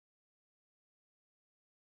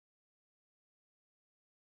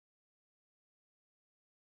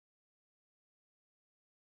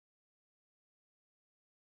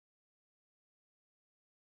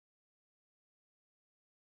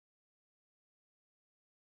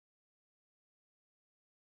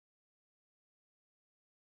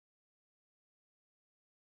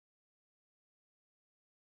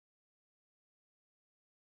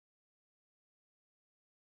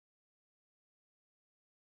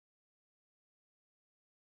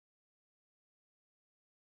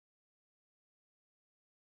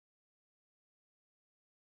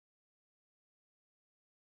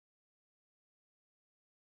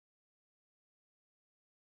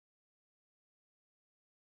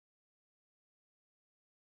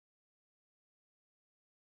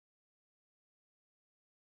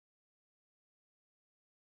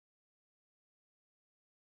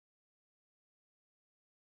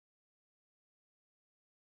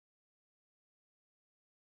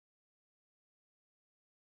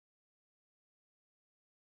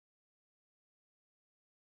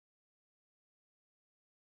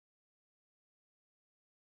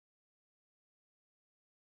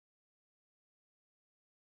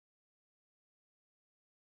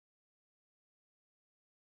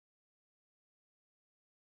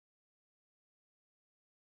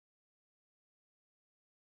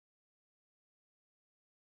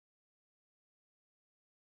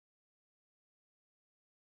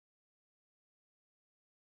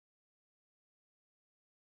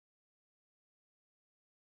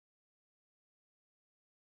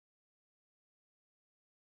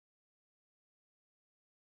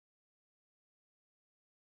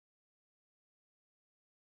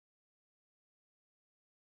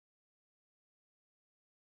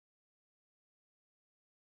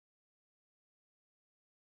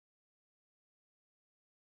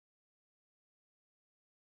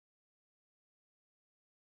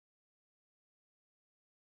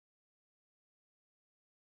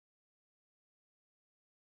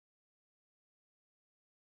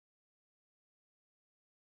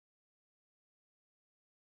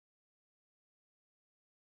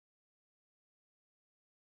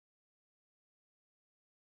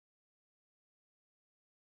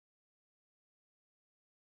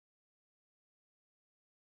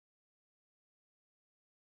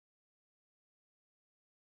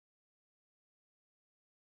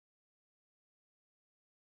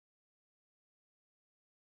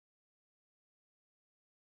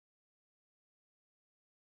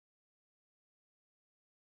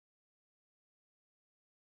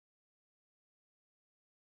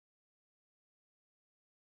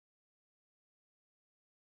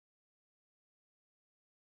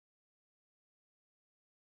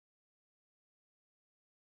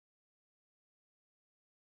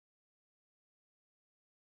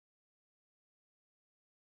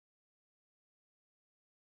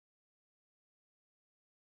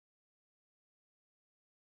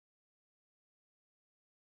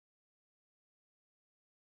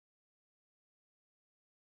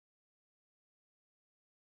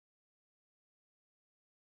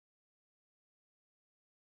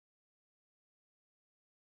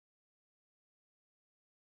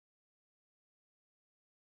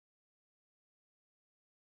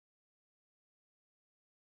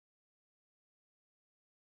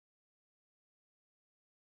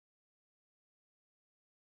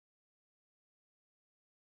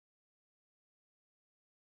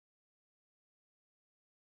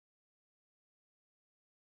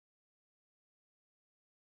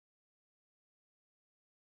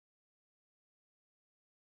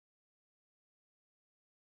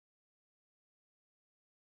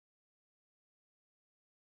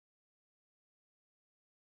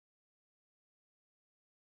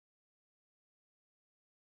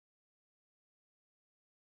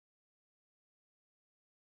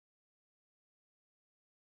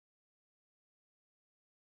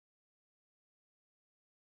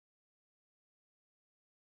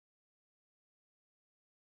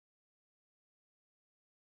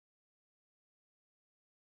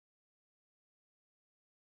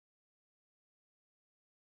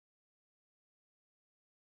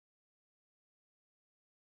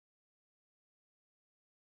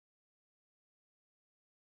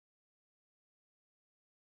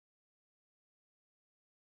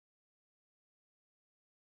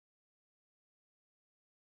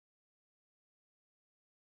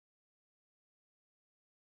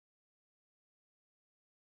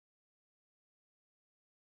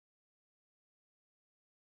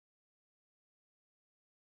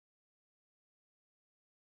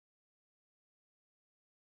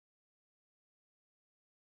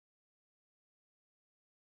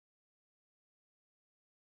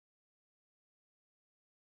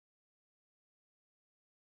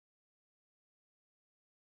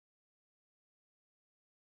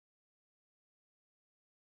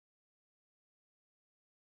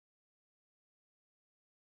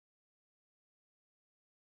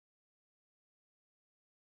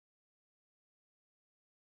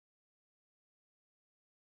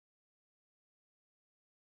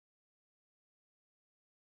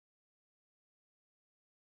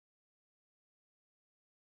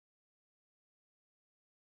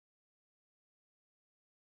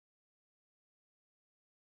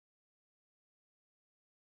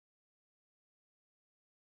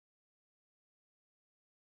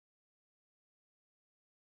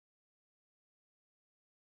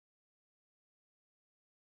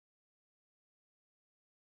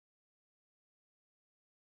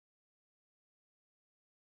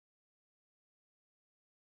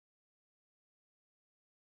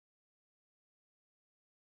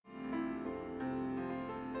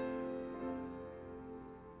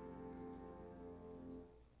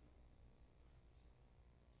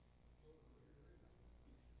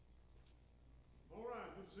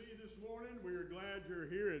to see you this morning. We're glad you're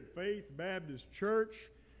here at Faith Baptist Church.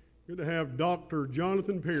 Good to have Dr.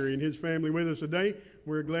 Jonathan Perry and his family with us today.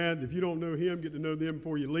 We're glad, if you don't know him, get to know them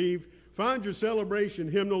before you leave. Find your celebration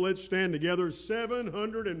hymnal. Let's stand together.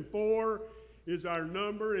 704 is our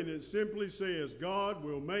number, and it simply says, God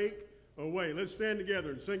will make a way. Let's stand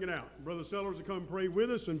together and sing it out. Brother Sellers will come pray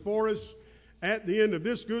with us and for us at the end of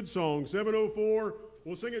this good song, 704.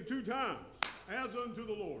 We'll sing it 2 times. As unto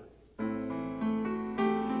the Lord.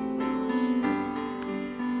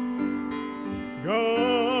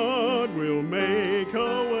 God will make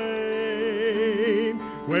a way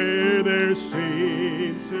where there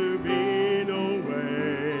seems to be no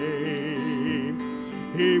way.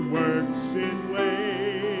 He works in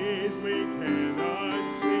ways we cannot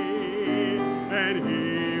see, and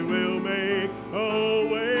He will make a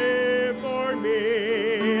way for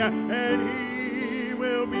me, and He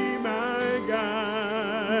will be my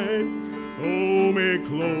guide. Hold me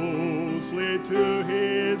closely to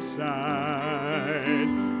His side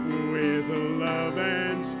with love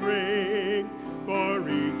and strength for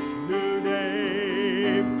each new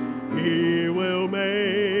day. He will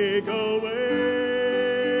make a way.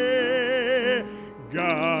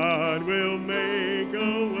 God will make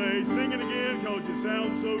a way. Sing it again because you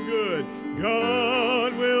sound so good.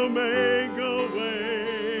 God will make a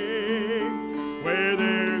way where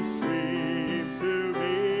there seems to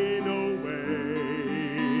be no way.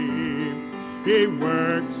 He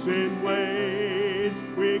works in ways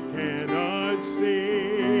we cannot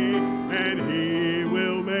see, and He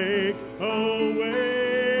will make a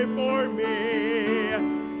way for me.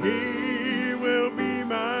 He will be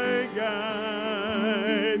my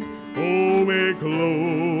guide. Hold me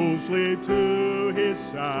closely to His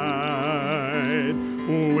side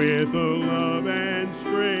with love and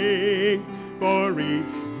strength for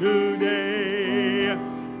each new day.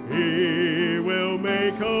 He will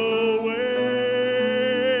make a way.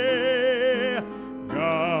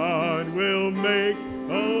 God will make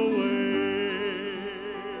a way.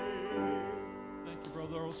 Thank you,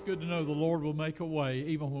 Brother Earl. It's good to know the Lord will make a way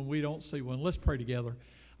even when we don't see one. Let's pray together.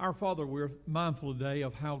 Our Father, we're mindful today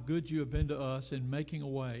of how good you have been to us in making a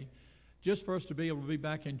way. Just for us to be able to be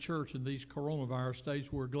back in church in these coronavirus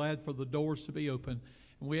days, we're glad for the doors to be open.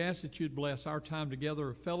 And we ask that you'd bless our time together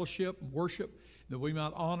of fellowship and worship, that we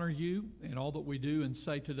might honor you in all that we do and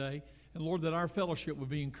say today. And Lord, that our fellowship would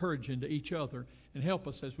be encouraging to each other and help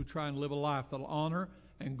us as we try and live a life that will honor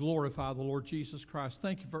and glorify the Lord Jesus Christ.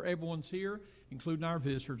 Thank you for everyone's here, including our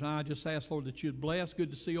visitors. And I just ask, Lord, that you'd bless. Good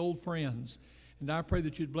to see old friends. And I pray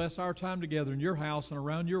that you'd bless our time together in your house and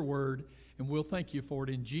around your word. And we'll thank you for it.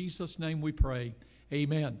 In Jesus' name we pray.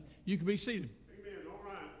 Amen. You can be seated. Amen. All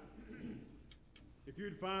right. If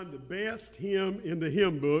you'd find the best hymn in the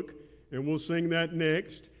hymn book, and we'll sing that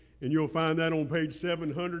next, and you'll find that on page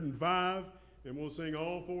 705, and we'll sing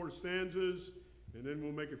all 4 stanzas, and then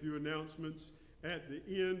we'll make a few announcements at the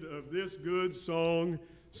end of this good song.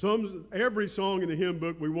 Every song in the hymn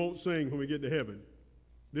book we won't sing when we get to heaven.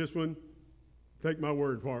 This one, take my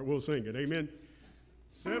word for it, we'll sing it. Amen.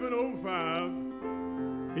 705,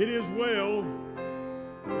 it is well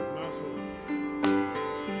with my soul.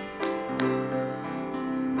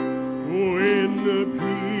 When the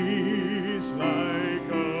peace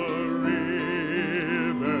like a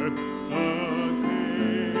river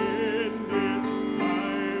attended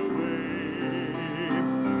my way,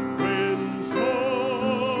 when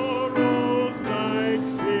sorrows like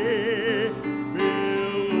sea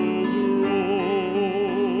billows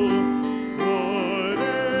roll,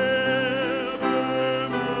 whatever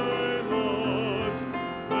my lot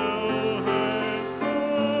thou hast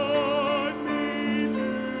taught me to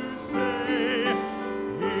say,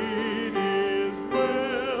 He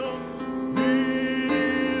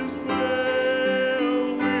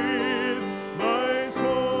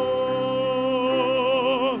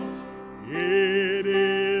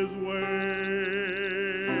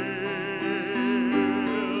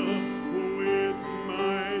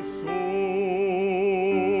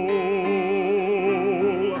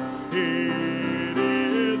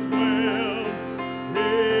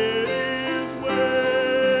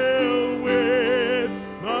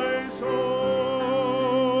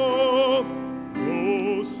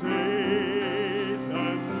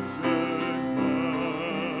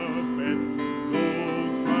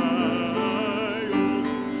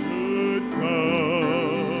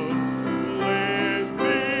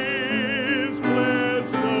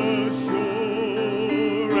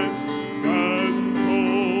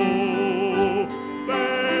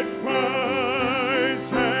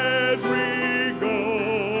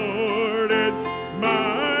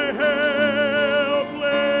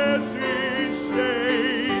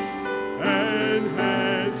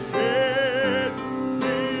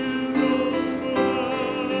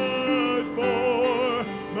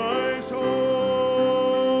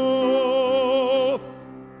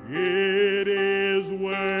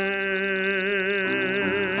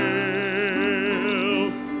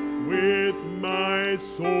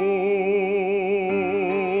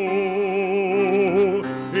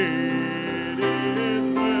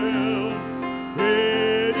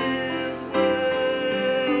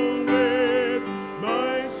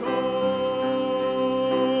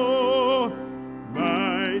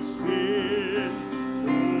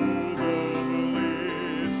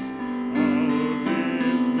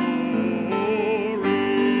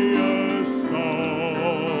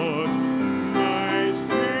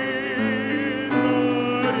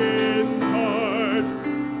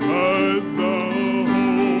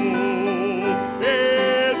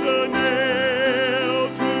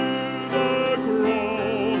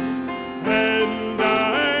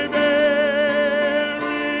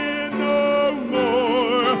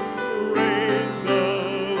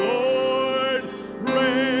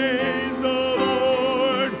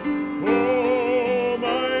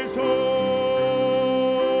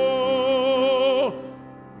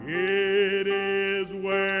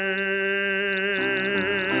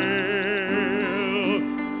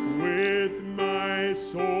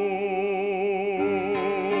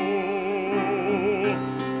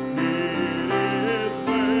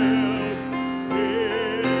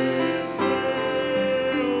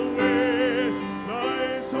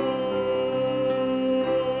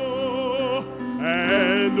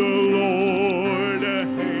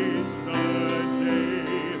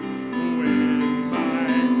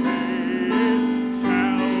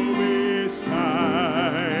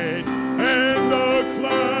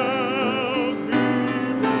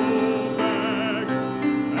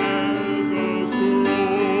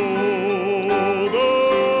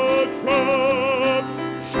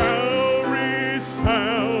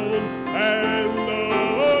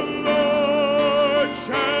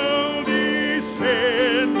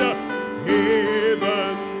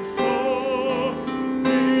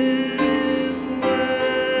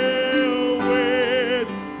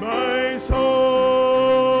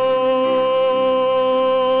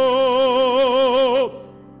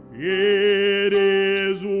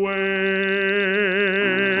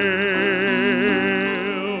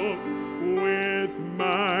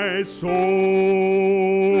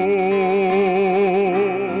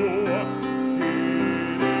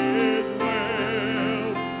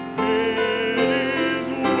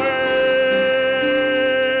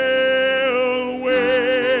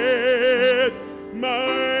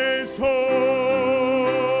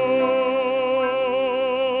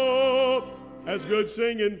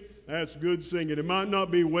singing, that's good singing. It might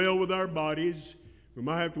not be well with our bodies. We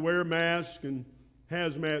might have to wear masks and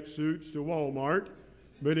hazmat suits to Walmart,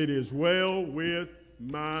 but it is well with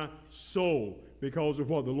my soul because of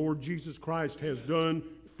what the Lord Jesus Christ has done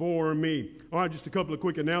for me. All right, just a couple of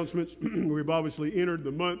quick announcements. We've obviously entered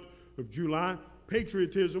the month of July.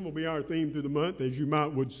 Patriotism will be our theme through the month, as you might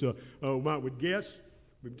would guess.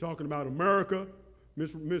 We've been talking about America.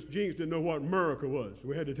 Miss Jinx didn't know what America was.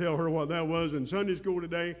 We had to tell her what that was in Sunday school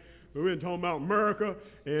today. We've been talking about America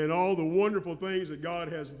and all the wonderful things that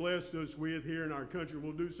God has blessed us with here in our country.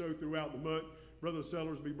 We'll do so throughout the month. Brother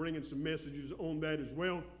Sellers will be bringing some messages on that as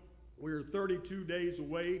well. We're 32 days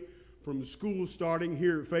away from school starting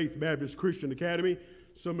here at Faith Baptist Christian Academy.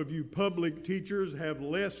 Some of you public teachers have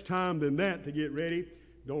less time than that to get ready.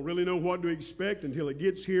 Don't really know what to expect until it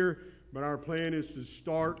gets here, but our plan is to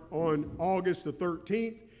start on August the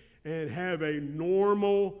 13th and have a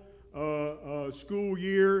normal school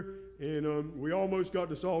year. And we almost got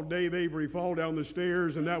to saw Dave Avery fall down the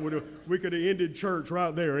stairs, and we could have ended church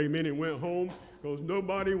right there, amen, and went home, because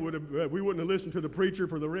we wouldn't have listened to the preacher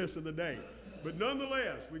for the rest of the day. But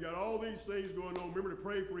nonetheless, we got all these things going on. Remember to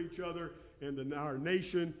pray for each other and our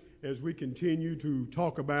nation as we continue to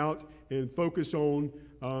talk about and focus on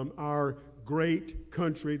our great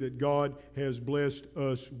country that God has blessed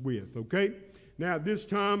us with, okay? Now, at this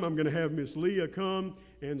time, I'm going to have Miss Leah come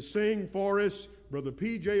and sing for us. Brother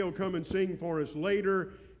PJ will come and sing for us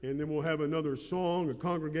later, and then we'll have another song, a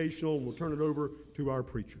congregational, and we'll turn it over to our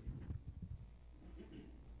preacher.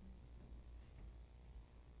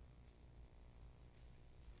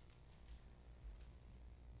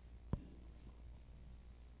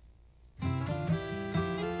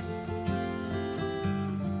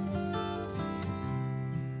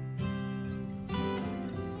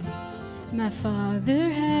 My father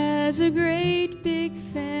has a great big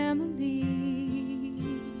family.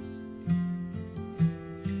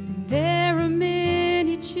 There are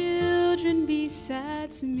many children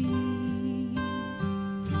besides me.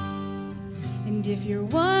 And if you're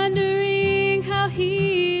wondering how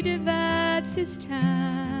he divides his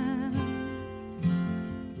time,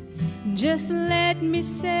 just let me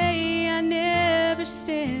say I never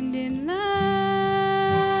stand in line,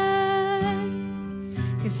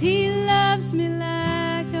 'cause he loves me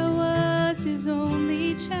like I was his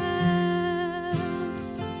only child.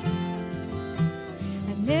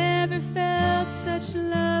 I never felt such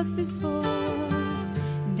love before,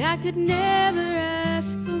 and I could never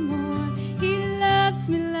ask for more. He loves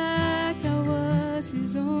me like I was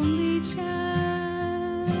his only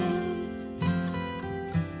child.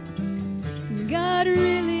 God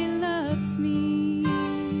really loves me.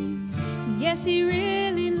 Yes, he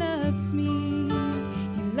really loves me.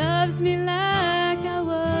 He loves me like I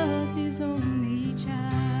was his only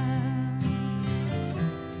child.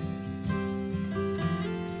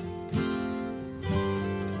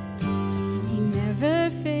 He never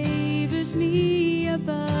favors me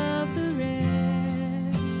above the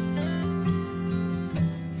rest,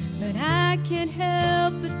 but I can't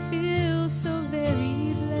help but feel so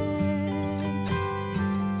very blessed.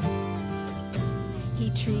 He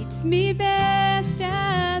treats me best,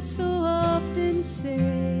 I so often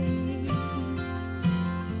say,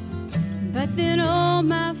 but then all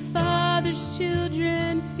my father's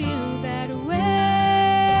children feel that way.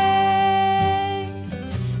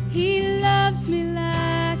 He loves me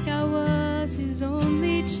like I was his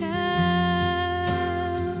only child.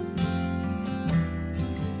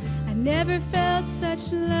 I never felt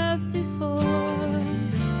such love before,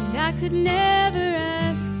 and I could never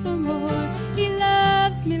ask for more. He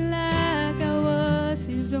loves me like I was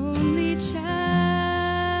his only child.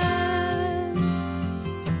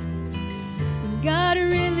 God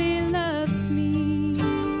really loves me.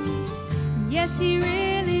 Yes, he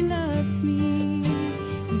really loves me.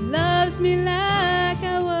 He loves me like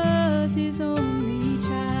I was his only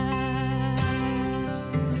child.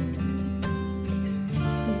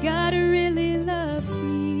 God really loves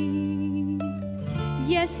me.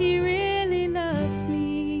 Yes, he really loves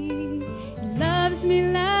me. He loves me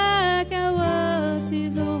like I was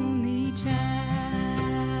his only child.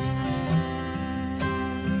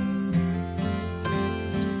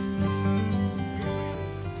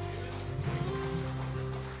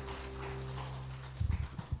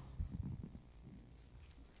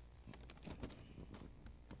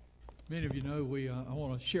 Many of you know I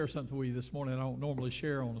want to share something with you this morning I don't normally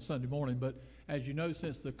share on a Sunday morning, but as you know,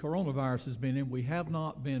 since the coronavirus has been in, we have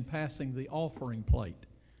not been passing the offering plate.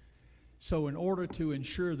 So in order to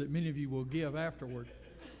ensure that many of you will give afterward,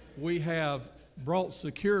 we have brought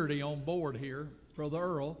security on board here, Brother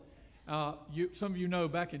Earl, Some of you know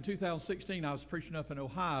back in 2016 I was preaching up in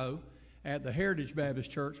Ohio at the Heritage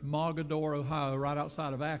Baptist Church, Mogador, Ohio, right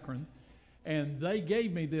outside of Akron. And they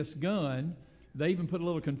gave me this gun. They even put a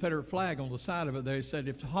little Confederate flag on the side of it. They said,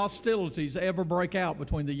 if hostilities ever break out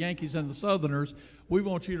between the Yankees and the Southerners, we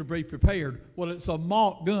want you to be prepared. Well, it's a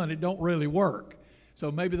mock gun. It don't really work. So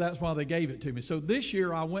maybe that's why they gave it to me. So this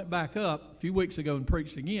year I went back up a few weeks ago and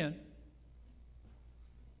preached again.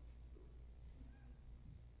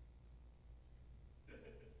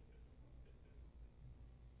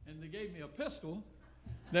 And they gave me a pistol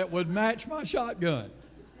that would match my shotgun.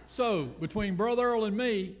 So between Brother Earl and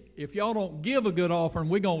me, if y'all don't give a good offering,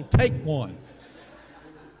 we're going to take one.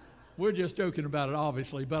 We're just joking about it,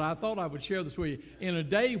 obviously, but I thought I would share this with you. In a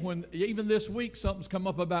day when, even this week, something's come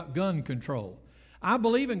up about gun control. I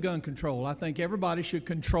believe in gun control. I think everybody should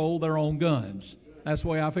control their own guns. That's the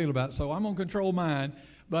way I feel about it. So I'm going to control mine,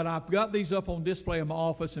 but I've got these up on display in my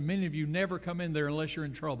office, and many of you never come in there unless you're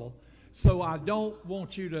in trouble. So I don't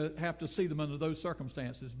want you to have to see them under those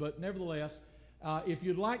circumstances. But nevertheless, if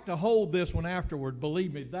you'd like to hold this one afterward,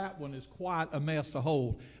 believe me, that one is quite a mess to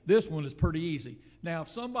hold. This one is pretty easy. Now, if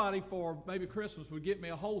somebody for maybe Christmas would get me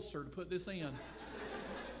a holster to put this in,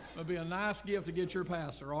 it would be a nice gift to get your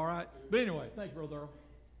pastor, all right? But anyway, thank you, Brother Earl.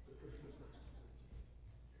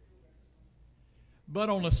 But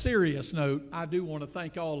on a serious note, I do want to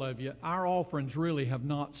thank all of you. Our offerings really have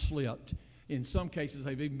not slipped. In some cases,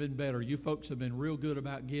 they've even been better. You folks have been real good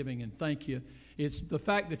about giving, and thank you. It's the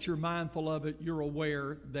fact that you're mindful of it, you're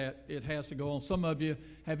aware that it has to go on. Some of you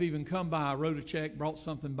have even come by, wrote a check, brought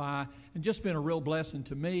something by, and just been a real blessing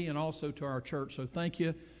to me and also to our church. So thank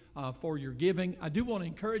you for your giving. I do want to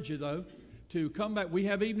encourage you, though, to come back. We've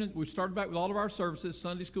started back with all of our services,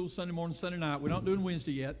 Sunday school, Sunday morning, Sunday night. We're not doing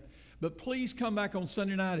Wednesday yet. But please come back on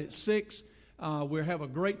Sunday night at 6. We'll have a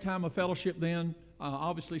great time of fellowship then.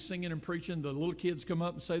 Obviously singing and preaching. The little kids come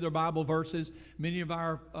up and say their Bible verses. Many of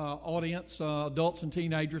our audience, adults and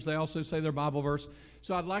teenagers, they also say their Bible verse.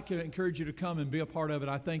 So I'd like to encourage you to come and be a part of it.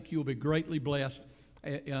 I think you'll be greatly blessed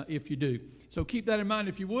if you do. So keep that in mind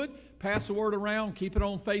if you would. Pass the word around. Keep it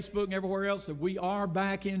on Facebook and everywhere else that we are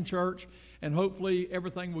back in church. And hopefully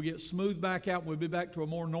everything will get smoothed back out. We'll be back to a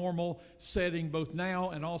more normal setting both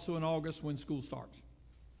now and also in August when school starts.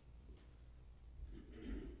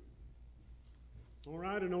 All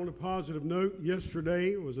right, and on a positive note,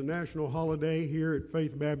 yesterday was a national holiday here at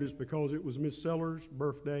Faith Baptist because it was Miss Sellers'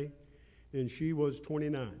 birthday, and she was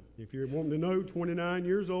 29. If you're wanting to know, 29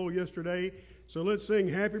 years old yesterday. So let's sing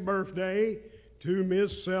happy birthday to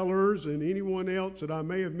Miss Sellers and anyone else that I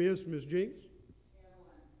may have missed. Miss Jinks?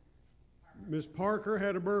 Miss Parker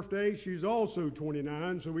had a birthday. She's also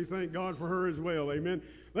 29, so we thank God for her as well. Amen.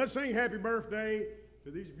 Let's sing happy birthday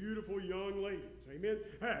to these beautiful young ladies. Amen.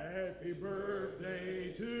 Happy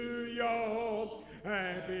birthday to y'all.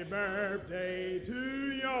 Happy birthday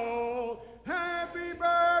to y'all. Happy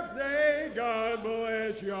birthday. God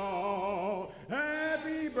bless y'all.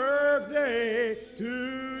 Happy birthday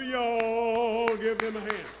to y'all. Give them a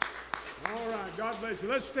hand. All right. God bless you.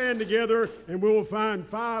 Let's stand together and we will find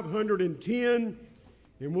 510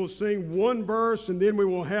 and we'll sing one verse and then we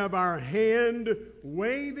will have our hand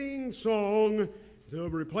waving song to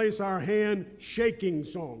replace our hand shaking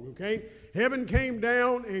song, okay? Heaven came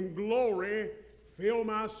down and glory filled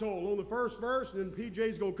my soul. On the first verse, and then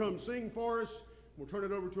PJ's going to come sing for us. We'll turn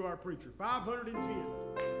it over to our preacher. 510.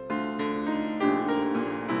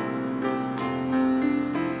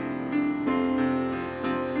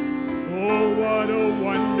 Oh, what a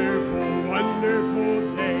wonderful,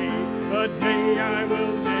 wonderful day, a day I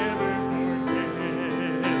will never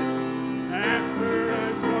forget. After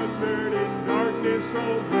I've wandered in darkness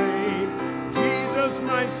so great, Jesus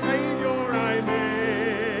my Savior I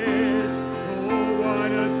met. Oh,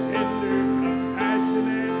 what a tender,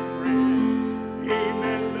 compassionate friend, He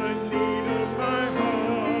met the need of my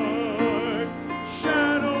heart.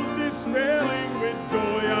 Shadows dispelling with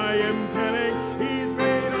joy I am telling, He's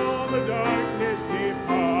made all the darkness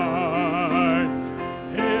depart.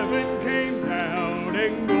 Heaven came down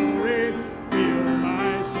and glory filled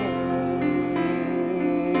my soul.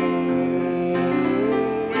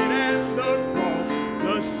 And at the cross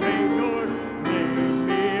the Savior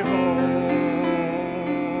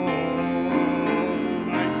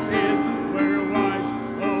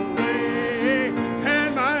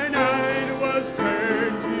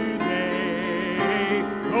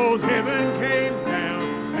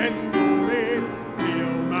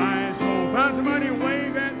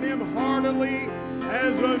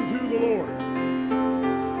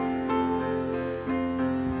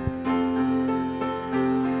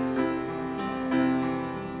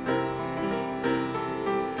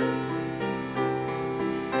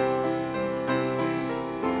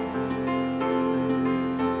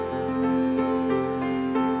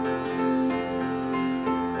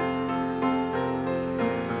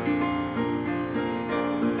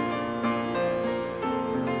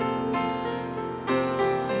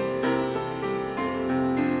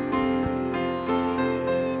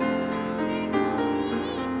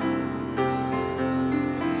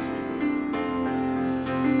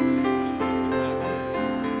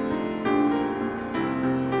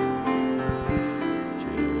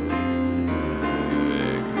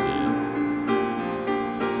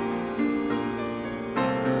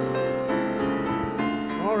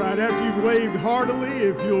right, after you've waved heartily,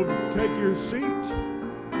 if you'll take your seat.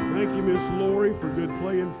 Thank you, Miss Lori, for good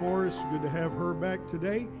playing for us. Good to have her back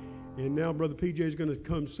today. And now Brother PJ is going to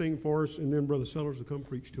come sing for us, and then Brother Sellers will come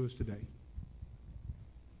preach to us today.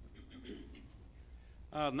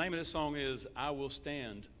 The name of this song is I Will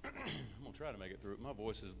Stand. I'm going to try to make it through. My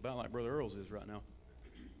voice is about like Brother Earl's is right now.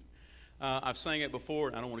 I've sang it before,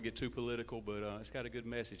 and I don't want to get too political, but it's got a good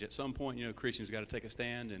message. At some point, you know, Christians got to take a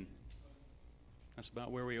stand, and that's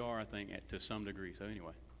about where we are, I think, to some degree. So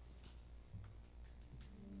anyway.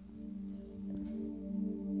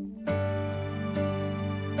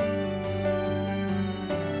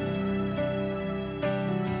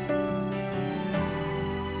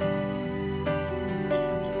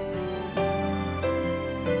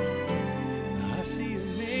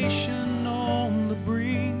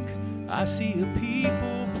 I see a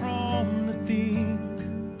people prone to think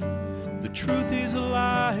the truth is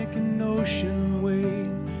like an ocean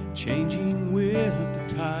wave changing with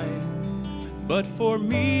the tide. But for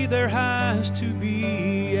me there has to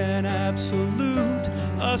be an absolute,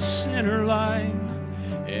 a center line,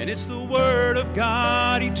 and it's the Word of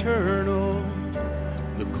God eternal,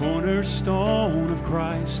 the cornerstone of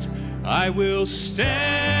Christ. I will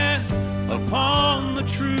stand upon the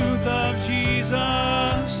truth of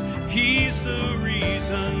Jesus. He's the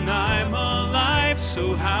reason I'm alive,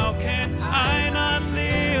 so how can I not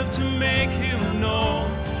live to make Him known?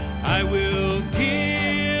 I will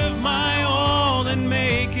give my all and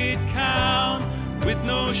make it count with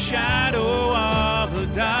no shadow of a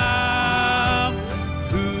doubt.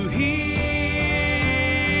 Who He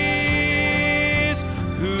is,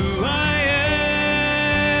 who I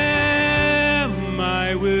am,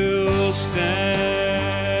 I will stand.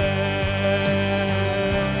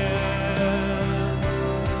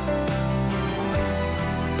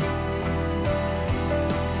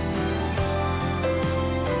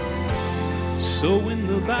 So when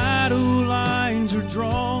the battle lines are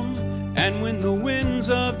drawn, and when the winds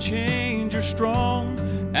of change are strong,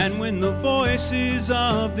 and when the voices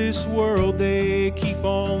of this world, they keep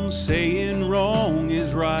on saying wrong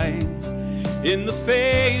is right, in the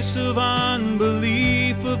face of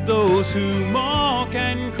unbelief of those who mock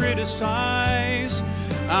and criticize,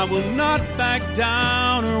 I will not back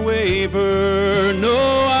down or waver.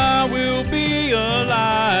 No, I will be a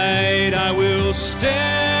light. I will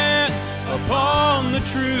stand upon the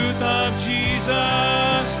truth of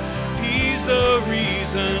Jesus. He's the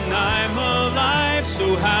reason I'm alive,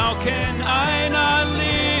 so how can I not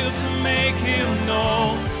live to make Him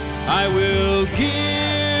known? I will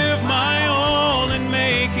give my all and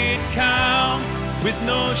make it count with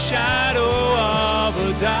no shadow of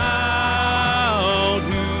a doubt.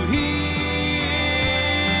 Who He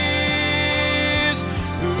is,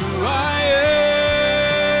 who I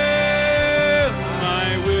am,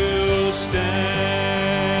 I will stand.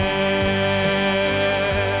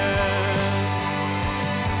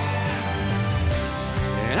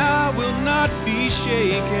 And I will not be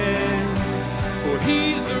shaken, for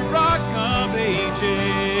He's the rock of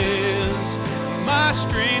ages, my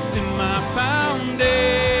strength and my foundation.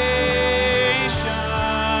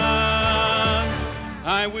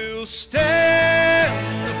 I will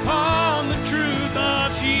stand upon the truth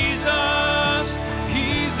of Jesus.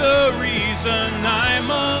 He's the reason I'm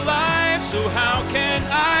alive, so how can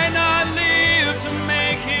I not live to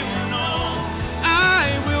make Him known?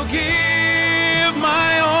 I will give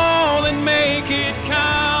my all and make it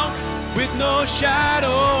count with no shadow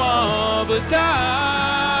of a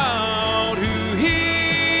doubt. Who He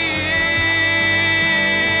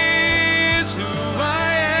is, who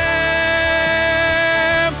I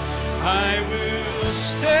am, I will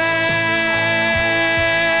stand.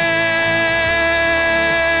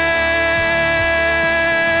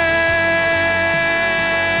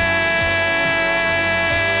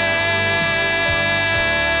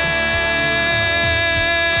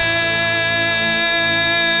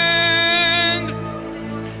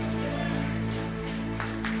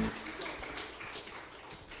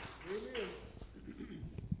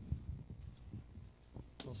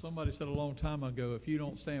 Somebody said a long time ago, if you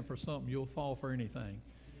don't stand for something, you'll fall for anything.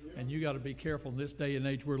 And you got to be careful in this day and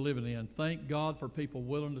age we're living in. Thank God for people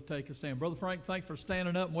willing to take a stand. Brother Frank, thanks for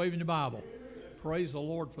standing up and waving your Bible. Praise the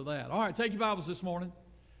Lord for that. All right, take your Bibles this morning.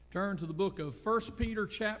 Turn to the book of 1 Peter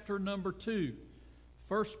chapter number 2.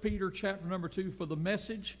 1 Peter chapter number 2 for the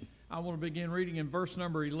message. I want to begin reading in verse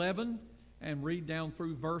number 11 and read down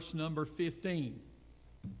through verse number 15.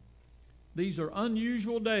 These are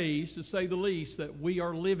unusual days, to say the least, that we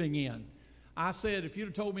are living in. I said, if you'd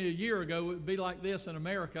have told me a year ago it would be like this in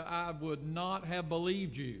America, I would not have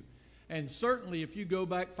believed you. And certainly if you go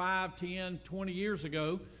back 5, 10, 20 years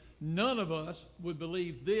ago, none of us would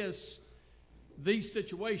believe these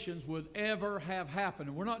situations would ever have happened.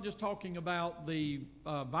 And we're not just talking about the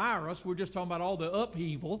virus, we're just talking about all the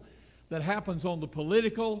upheaval that happens on the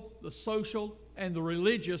political, the social, and the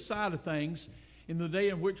religious side of things in the day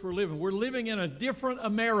in which we're living. We're living in a different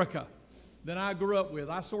America than I grew up with.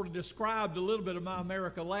 I sort of described a little bit of my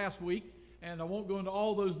America last week, and I won't go into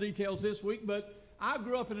all those details this week, but I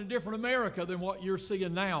grew up in a different America than what you're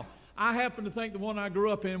seeing now. I happen to think the one I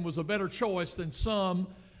grew up in was a better choice than some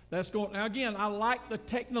that's going. Now again, I like the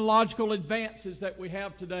technological advances that we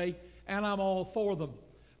have today, and I'm all for them.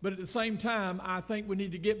 But at the same time, I think we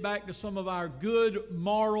need to get back to some of our good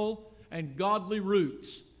moral and godly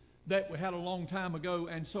roots that we had a long time ago.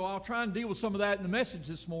 And so I'll try and deal with some of that in the message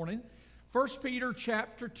this morning. 1 Peter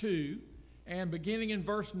chapter 2, and beginning in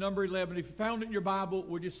verse number 11. If you found it in your Bible,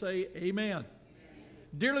 would you say amen? Amen.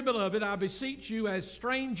 Dearly beloved, I beseech you as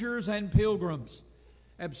strangers and pilgrims,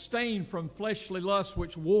 abstain from fleshly lusts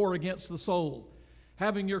which war against the soul,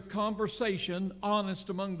 having your conversation honest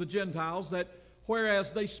among the Gentiles, that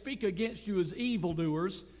whereas they speak against you as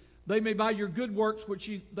evildoers, they may by your good works which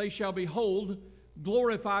they shall behold,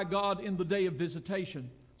 glorify God in the day of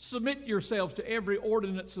visitation. Submit yourselves to every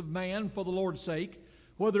ordinance of man for the Lord's sake,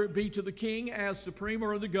 whether it be to the king as supreme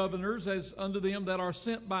or the governors as unto them that are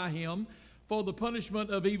sent by him, for the punishment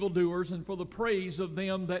of evildoers and for the praise of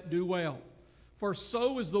them that do well. For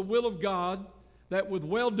so is the will of God, that with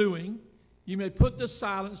well-doing you may put to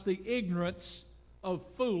silence the ignorance of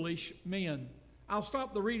foolish men. I'll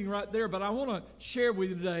stop the reading right there, but I want to share with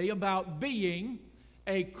you today about being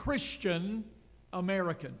a Christian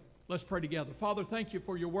American. Let's pray together. Father, thank you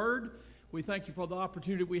for your word. We thank you for the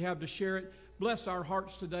opportunity we have to share it. Bless our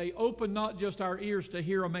hearts today. Open not just our ears to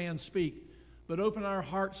hear a man speak, but open our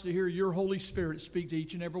hearts to hear your Holy Spirit speak to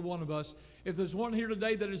each and every one of us. If there's one here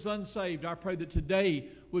today that is unsaved, I pray that today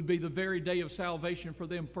would be the very day of salvation for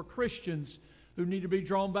them. For Christians who need to be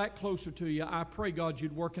drawn back closer to you, I pray, God,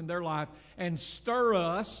 you'd work in their life and stir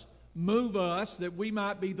us, move us, that we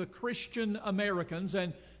might be the Christian Americans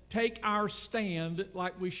and take our stand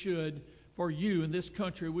like we should for you in this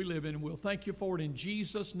country we live in. And we'll thank you for it. In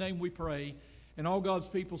Jesus' name we pray. And all God's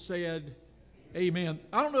people said, amen.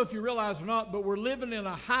 I don't know if you realize or not, but we're living in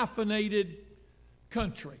a hyphenated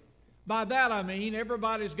country. By that I mean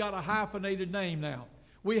everybody's got a hyphenated name now.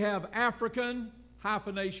 We have African,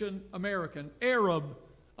 hyphenation, American, Arab,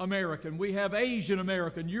 American. We have Asian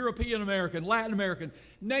American, European American, Latin American,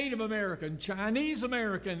 Native American, Chinese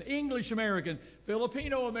American, English American,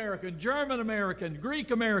 Filipino American, German American, Greek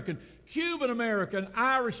American, Cuban American,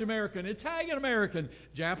 Irish American, Italian American,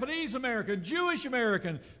 Japanese American, Jewish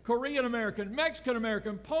American, Korean American, Mexican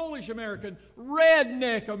American, Polish American,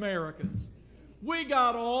 redneck Americans. We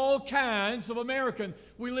got all kinds of American.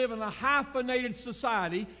 We live in a hyphenated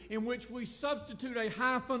society in which we substitute a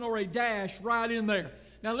hyphen or a dash right in there.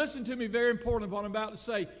 Now listen to me, very important what I'm about to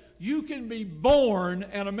say. You can be born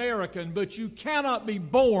an American, but you cannot be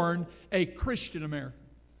born a Christian American.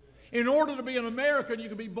 In order to be an American, you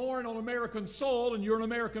can be born on American soil and you're an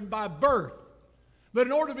American by birth. But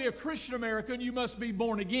in order to be a Christian American, you must be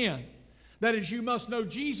born again. That is, you must know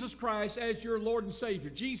Jesus Christ as your Lord and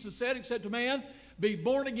Savior. Jesus said, except a man be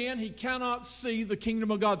born again, he cannot see the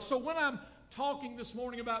kingdom of God. So when I'm talking this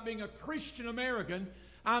morning about being a Christian American,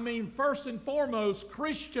 I mean, first and foremost,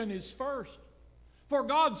 Christian is first. For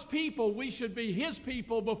God's people, we should be his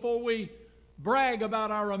people before we brag about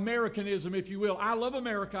our Americanism, if you will. I love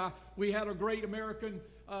America. We had a great American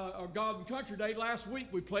God and Country Day last week.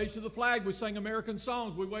 We played to the flag. We sang American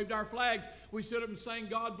songs. We waved our flags. We stood up and sang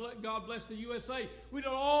God bless the USA. We did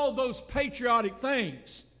all those patriotic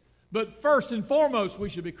things. But first and foremost, we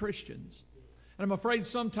should be Christians. And I'm afraid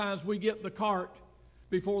sometimes we get the cart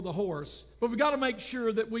before the horse. But we've got to make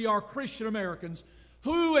sure that we are Christian Americans.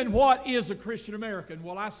 Who and what is a Christian American?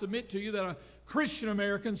 Well, I submit to you that a Christian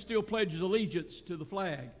American still pledges allegiance to the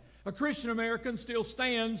flag. A Christian American still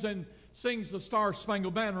stands and sings the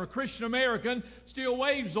Star-Spangled Banner. A Christian American still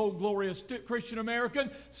waves Old Glory. A Christian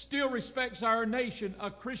American still respects our nation.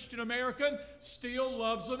 A Christian American still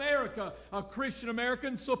loves America. A Christian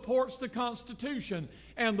American supports the Constitution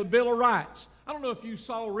and the Bill of Rights. I don't know if you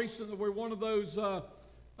saw recently where one of those,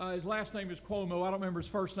 his last name is Cuomo, I don't remember his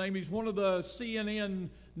first name, he's one of the CNN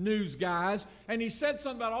news guys, and he said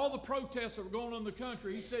something about all the protests that were going on in the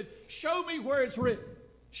country. He said, show me where it's written.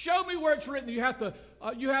 Show me where it's written you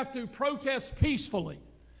have to protest peacefully.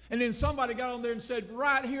 And then somebody got on there and said,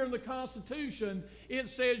 right here in the Constitution, it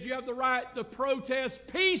says you have the right to protest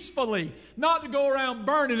peacefully, not to go around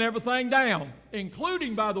burning everything down.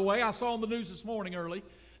 Including, by the way, I saw on the news this morning early,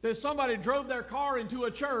 that somebody drove their car into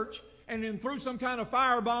a church and then threw some kind of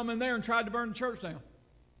firebomb in there and tried to burn the church down.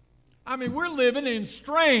 I mean, we're living in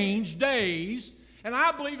strange days, and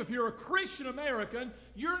I believe if you're a Christian American,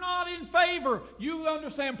 you're not in favor. You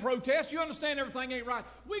understand protest. You understand everything ain't right.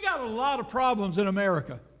 We got a lot of problems in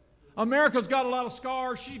America. America's got a lot of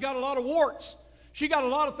scars. She's got a lot of warts. She got a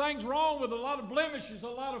lot of things wrong with, a lot of blemishes, a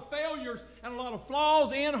lot of failures, and a lot of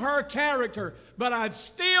flaws in her character. But I'd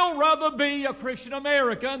still rather be a Christian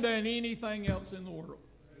American than anything else in the world.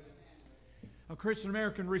 A Christian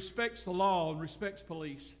American respects the law and respects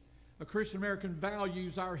police. A Christian American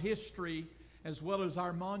values our history as well as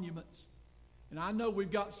our monuments. And I know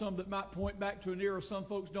we've got some that might point back to an era some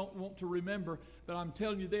folks don't want to remember, but I'm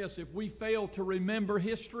telling you this, if we fail to remember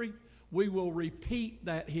history, we will repeat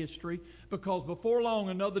that history, because before long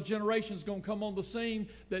another generation is going to come on the scene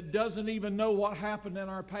that doesn't even know what happened in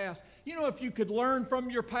our past. You know, if you could learn from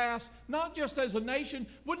your past, not just as a nation,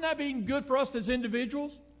 wouldn't that be good for us as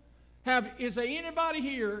individuals? Is there anybody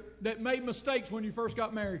here that made mistakes when you first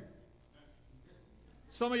got married?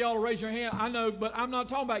 Some of y'all will raise your hand. I know, but I'm not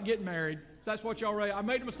talking about getting married. That's what y'all raise. I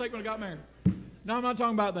made a mistake when I got married. No, I'm not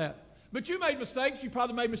talking about that. But you made mistakes. You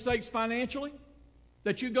probably made mistakes financially.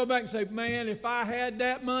 That you go back and say, man, if I had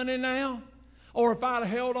that money now, or if I'd have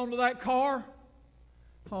held on to that car,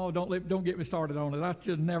 oh, don't get me started on it. I should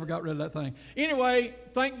have never got rid of that thing. Anyway,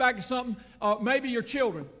 think back to something. Maybe your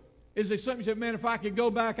children. Is there something you said, man, if I could go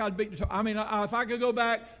back, I'd beat the if I could go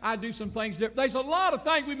back, I'd do some things different. There's a lot of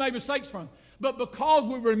things we made mistakes from. But because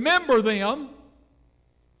we remember them,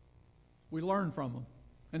 we learn from them.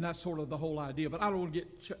 And that's sort of the whole idea. But I don't want to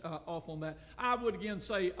get off on that. I would again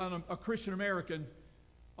say a Christian American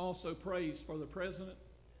also prays for the president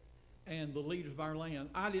and the leaders of our land.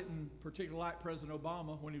 I didn't particularly like President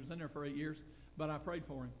Obama when he was in there for 8 years, but I prayed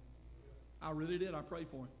for him. I really did. I prayed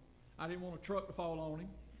for him. I didn't want a truck to fall on him.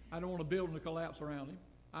 I didn't want a building to collapse around him.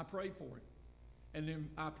 I prayed for him. And then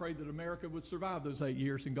I prayed that America would survive those 8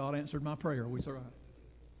 years, and God answered my prayer. We survived.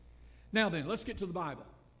 Now then, let's get to the Bible.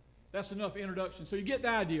 That's enough introduction. So you get the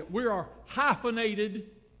idea. We are hyphenated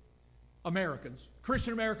Americans.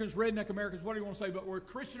 Christian Americans, redneck Americans, what do you want to say? But we're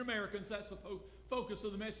Christian Americans. That's the focus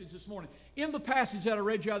of the message this morning. In the passage that I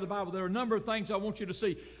read you out of the Bible, there are a number of things I want you to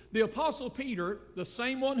see. The Apostle Peter, the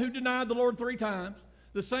same one who denied the Lord 3 times,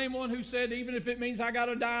 the same one who said, even if it means I got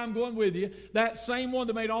to die, I'm going with you, that same one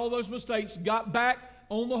that made all those mistakes, got back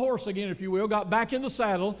on the horse again, if you will, got back in the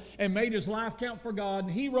saddle and made his life count for God,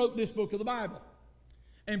 and he wrote this book of the Bible.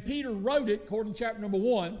 And Peter wrote it, according to chapter number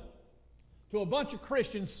 1, to a bunch of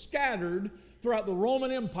Christians scattered throughout the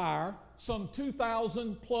Roman Empire some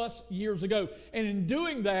 2,000 plus years ago. And in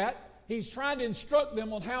doing that, he's trying to instruct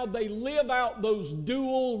them on how they live out those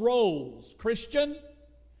dual roles, Christian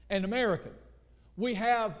and American. We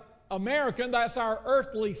have American, that's our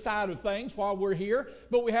earthly side of things while we're here,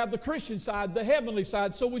 but we have the Christian side, the heavenly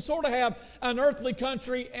side. So we sort of have an earthly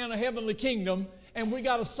country and a heavenly kingdom, and we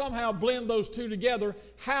got to somehow blend those two together.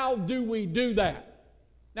 How do we do that?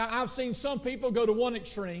 Now, I've seen some people go to one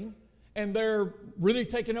extreme, and they're really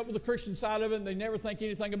taken up with the Christian side of it, and they never think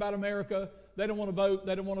anything about America. They don't want to vote.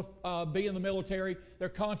 They don't want to be in the military. They're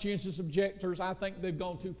conscientious objectors. I think they've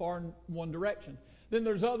gone too far in one direction. Then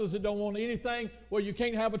there's others that don't want anything. Well, you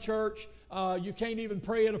can't have a church. You can't even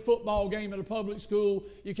pray at a football game at a public school.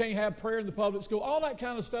 You can't have prayer in the public school. All that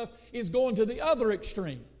kind of stuff is going to the other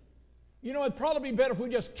extreme. You know, it'd probably be better if we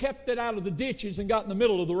just kept it out of the ditches and got in the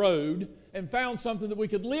middle of the road and found something that we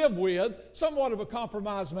could live with, somewhat of a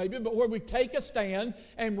compromise maybe, but where we take a stand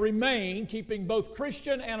and remain keeping both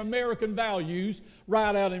Christian and American values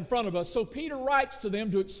right out in front of us. So Peter writes to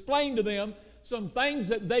them to explain to them some things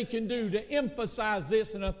that they can do to emphasize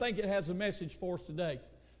this, and I think it has a message for us today.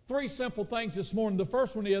 3 simple things this morning. The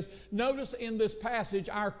first one is, notice in this passage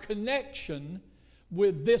our connection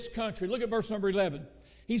with this country. Look at verse number 11.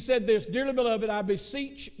 He said this, "Dearly beloved, I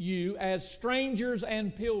beseech you as strangers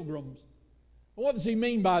and pilgrims." What does he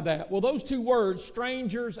mean by that? Well, those 2 words,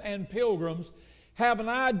 strangers and pilgrims, have an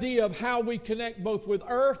idea of how we connect both with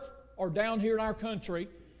earth, or down here in our country,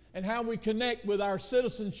 and how we connect with our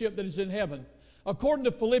citizenship that is in heaven. According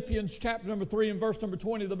to Philippians chapter number 3 and verse number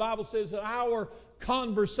 20, the Bible says that our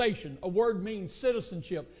conversation, a word means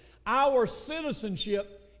citizenship, our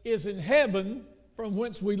citizenship is in heaven, from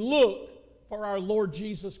whence we look for our Lord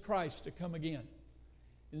Jesus Christ to come again.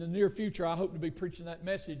 In the near future, I hope to be preaching that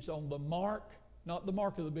message on the mark, not the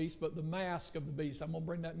mark of the beast, but the mask of the beast. I'm going to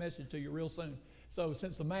bring that message to you real soon. So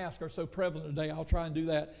since the masks are so prevalent today, I'll try and do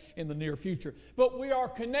that in the near future. But we are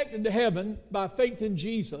connected to heaven by faith in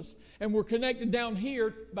Jesus, and we're connected down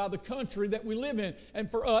here by the country that we live in.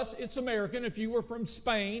 And for us, it's American. If you were from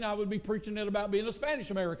Spain, I would be preaching it about being a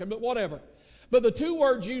Spanish American, but whatever. But the two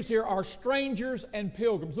words used here are strangers and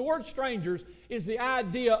pilgrims. The word strangers is the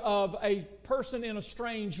idea of a person in a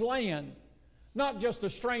strange land. Not just a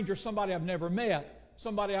stranger, somebody I've never met,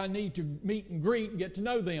 somebody I need to meet and greet and get to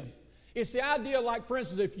know them. It's the idea, like, for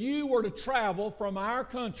instance, if you were to travel from our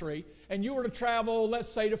country and you were to travel, let's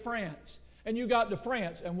say, to France, and you got to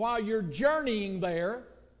France, and while you're journeying there,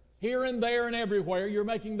 here and there and everywhere, you're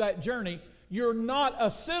making that journey, you're not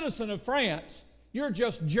a citizen of France. You're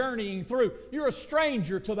just journeying through. You're a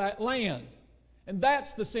stranger to that land. And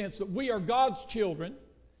that's the sense that we are God's children.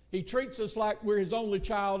 He treats us like we're His only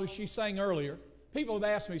child, as she sang earlier. People have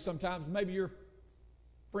asked me sometimes, maybe your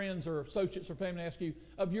friends or associates or family ask you,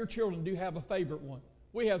 of your children, do you have a favorite one?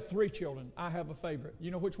 We have 3 children. I have a favorite. You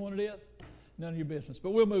know which one it is? None of your business.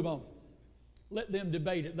 But we'll move on. Let them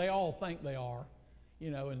debate it. They all think they are.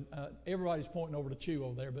 You know, and everybody's pointing over to Chew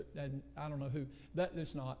over there, but and I don't know who.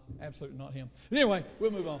 That's not, absolutely not him. But anyway,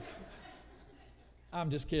 we'll move on. I'm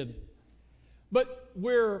just kidding. But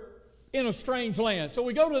we're in a strange land. So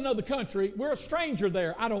we go to another country. We're a stranger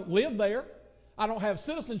there. I don't live there. I don't have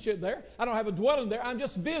citizenship there. I don't have a dwelling there. I'm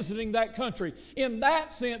just visiting that country. In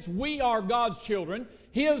that sense, we are God's children,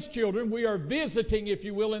 His children. We are visiting, if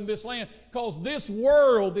you will, in this land. Because this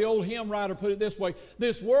world, the old hymn writer put it this way,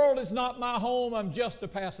 this world is not my home, I'm just a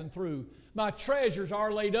passing through. My treasures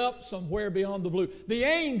are laid up somewhere beyond the blue. The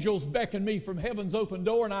angels beckon me from heaven's open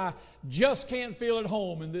door, and I just can't feel at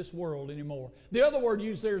home in this world anymore. The other word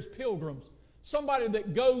used there is pilgrims. Somebody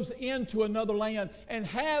that goes into another land and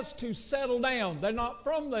has to settle down. They're not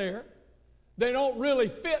from there. They don't really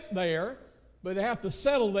fit there, but they have to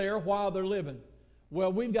settle there while they're living.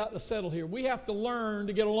 Well, we've got to settle here. We have to learn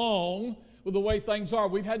to get along with the way things are.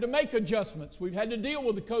 We've had to make adjustments. We've had to deal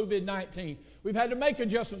with the COVID-19. We've had to make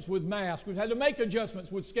adjustments with masks. We've had to make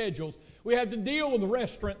adjustments with schedules. We had to deal with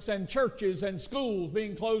restaurants and churches and schools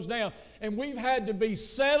being closed down. And we've had to be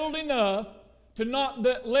settled enough to not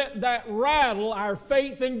let that rattle our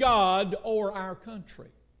faith in God or our country.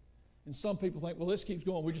 And some people think, well, this keeps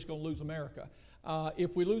going, we're just going to lose America.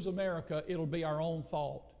 If we lose America, it'll be our own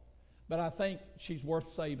fault. But I think she's worth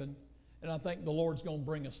saving, and I think the Lord's going to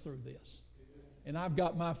bring us through this. And I've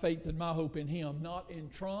got my faith and my hope in Him, not in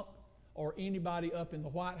Trump or anybody up in the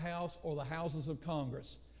White House or the houses of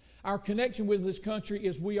Congress. Our connection with this country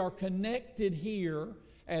is we are connected here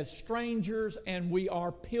as strangers and we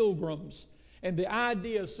are pilgrims. And the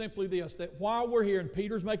idea is simply this, that while we're here, and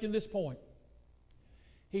Peter's making this point,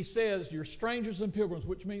 he says, you're strangers and pilgrims,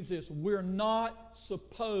 which means this, we're not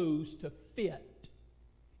supposed to fit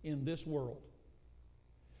in this world.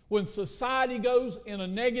 When society goes in a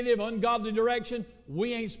negative, ungodly direction,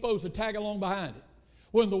 we ain't supposed to tag along behind it.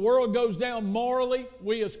 When the world goes down morally,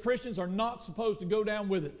 we as Christians are not supposed to go down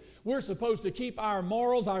with it. We're supposed to keep our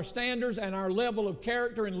morals, our standards, and our level of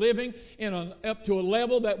character and living up to a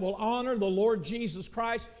level that will honor the Lord Jesus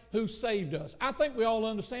Christ who saved us. I think we all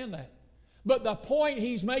understand that. But the point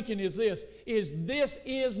he's making is this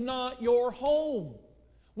is not your home.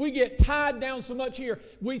 We get tied down so much here.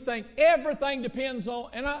 We think everything depends on,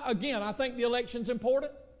 and I think the election's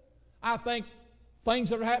important. I think things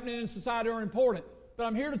that are happening in society are important. But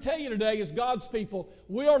I'm here to tell you today, as God's people,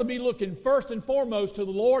 we ought to be looking first and foremost to the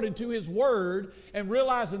Lord and to His Word and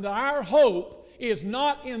realizing that our hope is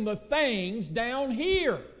not in the things down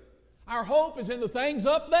here. Our hope is in the things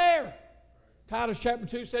up there. Titus chapter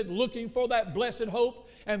 2 said, looking for that blessed hope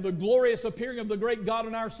and the glorious appearing of the great God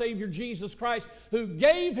and our Savior Jesus Christ, who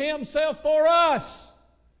gave Himself for us.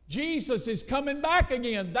 Jesus is coming back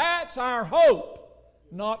again. That's our hope,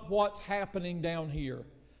 not what's happening down here.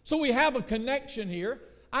 So we have a connection here.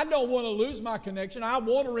 I don't want to lose my connection. I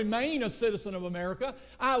want to remain a citizen of America.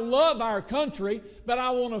 I love our country, but I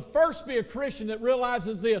want to first be a Christian that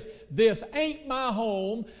realizes this ain't my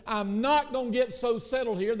home. I'm not going to get so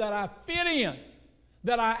settled here that I fit in,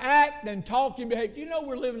 that I act and talk and behave. Do you know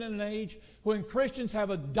we're living in an age when Christians have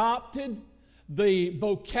adopted the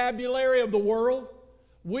vocabulary of the world?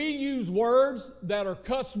 We use words that are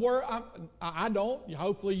cuss words. I don't.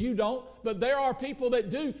 Hopefully you don't. But there are people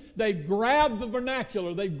that do. They've grabbed the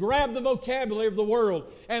vernacular. They've grabbed the vocabulary of the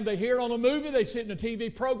world. And they hear it on a movie. They sit in a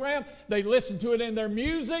TV program. They listen to it in their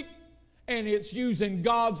music. And it's using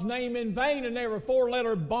God's name in vain. And every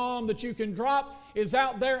 4-letter bomb that you can drop is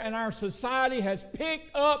out there. And our society has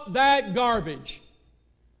picked up that garbage.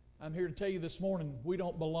 I'm here to tell you this morning, we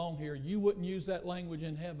don't belong here. You wouldn't use that language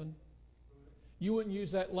in heaven. You wouldn't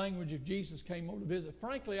use that language if Jesus came over to visit.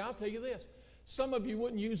 Frankly, I'll tell you this. Some of you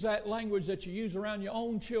wouldn't use that language that you use around your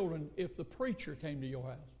own children if the preacher came to your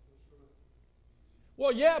house.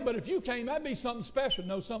 Well, yeah, but if you came, that'd be something special.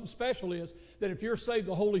 No, something special is that if you're saved,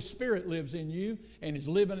 the Holy Spirit lives in you and is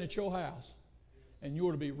living at your house. And you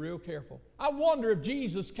ought to be real careful. I wonder if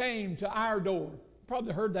Jesus came to our door.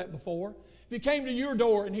 Probably heard that before. If he came to your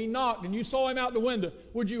door and he knocked and you saw him out the window,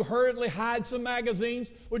 would you hurriedly hide some magazines?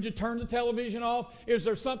 Would you turn the television off? Is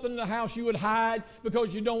there something in the house you would hide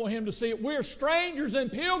because you don't want him to see it? We're strangers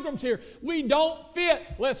and pilgrims here. We don't fit.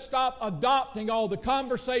 Let's stop adopting all the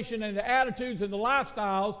conversation and the attitudes and the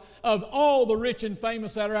lifestyles of all the rich and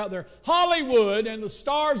famous that are out there. Hollywood and the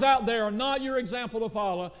stars out there are not your example to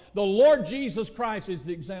follow. The Lord Jesus Christ is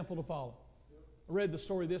the example to follow. I read the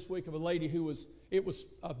story this week of a lady it was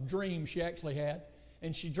a dream she actually had,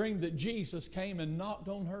 and she dreamed that Jesus came and knocked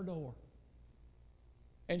on her door.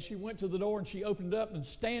 And she went to the door and she opened it up, and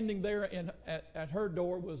standing there at her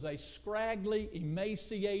door was a scraggly,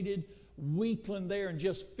 emaciated weakling there in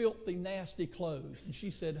just filthy, nasty clothes. And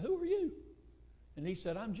she said, "Who are you?" And he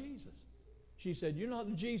said, "I'm Jesus." She said, "You're not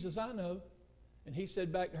the Jesus I know." And he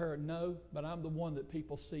said back to her, "No, but I'm the one that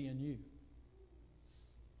people see in you.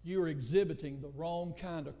 You are exhibiting the wrong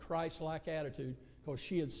kind of Christ-like attitude," because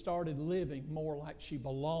she had started living more like she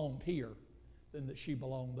belonged here than that she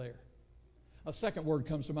belonged there. A second word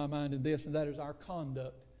comes to my mind in this, and that is our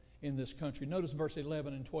conduct in this country. Notice verse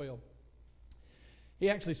 11 and 12. He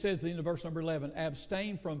actually says at the end of verse number 11,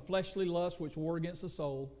 "Abstain from fleshly lusts which war against the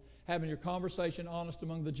soul, having your conversation honest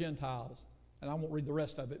among the Gentiles." And I won't read the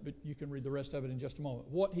rest of it, but you can read the rest of it in just a moment.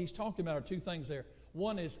 What he's talking about are two things there.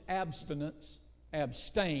 One is abstinence.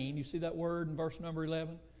 Abstain. You see that word in verse number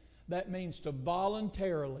 11? That means to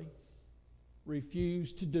voluntarily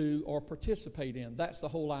refuse to do or participate in. That's the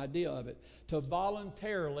whole idea of it. To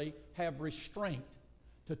voluntarily have restraint.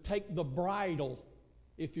 To take the bridle,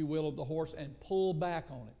 if you will, of the horse and pull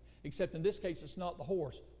back on it. Except in this case, it's not the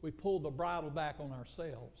horse. We pull the bridle back on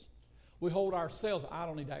ourselves. We hold ourselves. I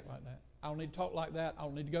don't need to act like that. I don't need to talk like that. I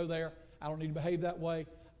don't need to go there. I don't need to behave that way.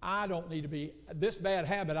 I don't need to be, this bad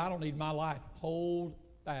habit, I don't need in my life. Hold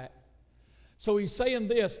back. So he's saying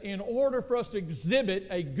this, in order for us to exhibit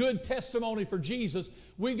a good testimony for Jesus,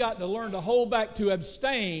 we've got to learn to hold back, to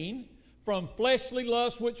abstain from fleshly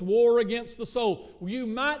lusts which war against the soul. You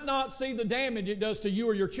might not see the damage it does to you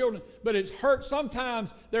or your children, but it's hurt.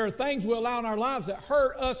 Sometimes there are things we allow in our lives that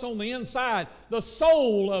hurt us on the inside, the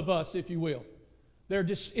soul of us, if you will.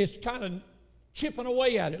 It's kind of chipping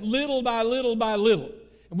away at it, little by little by little.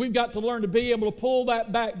 And we've got to learn to be able to pull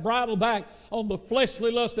that back, bridle back on the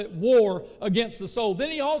fleshly lust that war against the soul. Then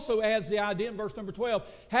he also adds the idea in verse number 12,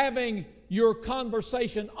 having your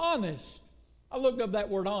conversation honest. I looked up that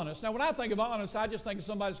word honest. Now, when I think of honest, I just think of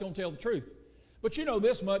somebody that's going to tell the truth. But you know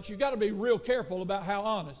this much, you've got to be real careful about how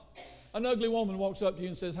honest. An ugly woman walks up to you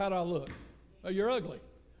and says, "How do I look?" "Oh, you're ugly."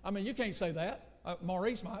 I mean, you can't say that.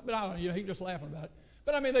 Maurice might, but I don't know, he's just laughing about it.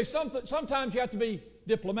 But I mean, sometimes you have to be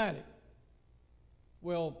diplomatic.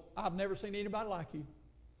 "Well, I've never seen anybody like you."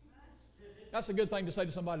 That's a good thing to say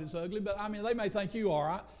to somebody that's ugly, but I mean, they may think you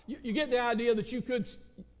are. You get the idea that you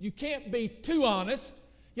can't be too honest.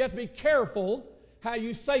 You have to be careful how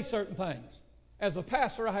you say certain things. As a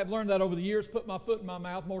pastor, I have learned that over the years, put my foot in my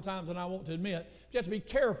mouth more times than I want to admit. You have to be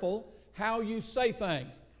careful how you say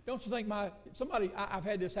things. Don't you think I've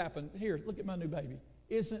had this happen. Here, look at my new baby.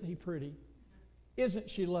 Isn't he pretty? Isn't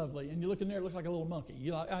she lovely? And you look in there, it looks like a little monkey.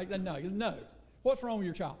 You're like, no. What's wrong with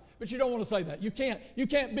your child? But you don't want to say that. You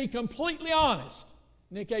can't be completely honest.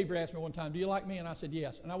 Nick Avery asked me one time, "Do you like me?" And I said,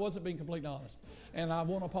 "Yes." And I wasn't being completely honest. And I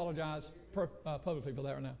want to apologize publicly for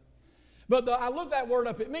that right now. But I looked that word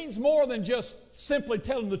up. It means more than just simply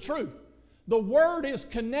telling the truth. The word is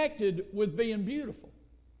connected with being beautiful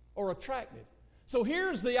or attractive. So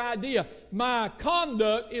here's the idea. My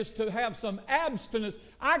conduct is to have some abstinence.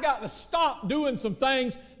 I got to stop doing some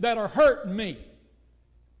things that are hurting me.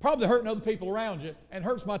 Probably hurting other people around you and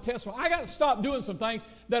hurts my testimony. I got to stop doing some things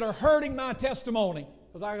that are hurting my testimony,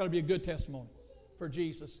 because I got to be a good testimony for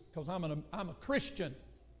Jesus, because I'm a Christian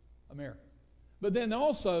American. But then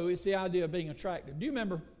also it's the idea of being attractive. Do you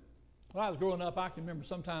remember when I was growing up? I can remember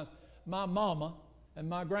sometimes my mama and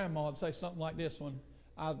my grandma would say something like this when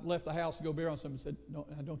I left the house to go be around somebody and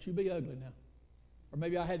said, "Don't you be ugly now." Or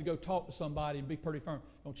maybe I had to go talk to somebody and be pretty firm.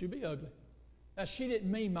 "Don't you be ugly." Now, she didn't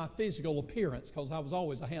mean my physical appearance, because I was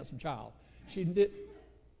always a handsome child. I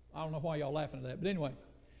don't know why y'all laughing at that, but anyway,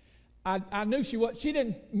 I knew she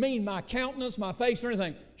didn't mean my countenance, my face, or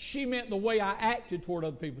anything. She meant the way I acted toward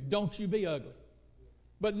other people. "Don't you be ugly."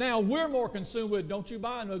 But now we're more consumed with, "Don't you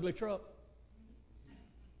buy an ugly truck."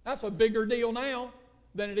 That's a bigger deal now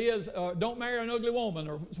than it is don't marry an ugly woman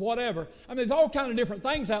or whatever. I mean, there's all kind of different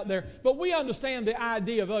things out there, but we understand the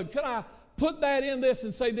idea of ugly. Could I put that in this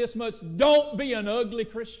and say this much? Don't be an ugly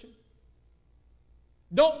Christian.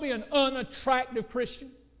 Don't be an unattractive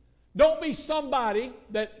Christian. Don't be somebody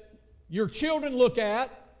that your children look at,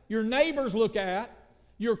 your neighbors look at,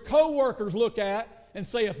 your co-workers look at, and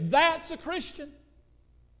say, if that's a Christian,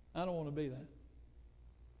 I don't want to be that.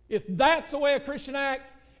 If that's the way a Christian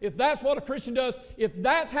acts, if that's what a Christian does, if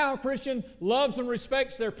that's how a Christian loves and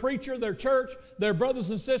respects their preacher, their church, their brothers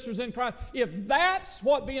and sisters in Christ, if that's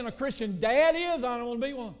what being a Christian dad is, I don't want to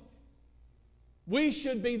be one. We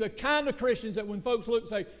should be the kind of Christians that when folks look and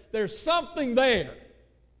say, there's something there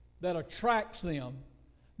that attracts them,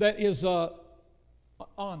 that is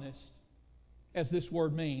honest, as this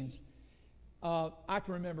word means. I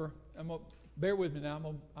can remember, bear with me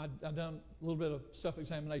now, I've done a little bit of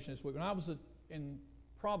self-examination this week. When I was in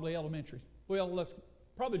probably elementary,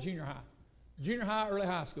 probably junior high, early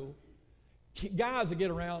high school, guys would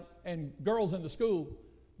get around, and girls in the school,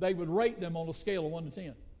 they would rate them on a scale of 1 to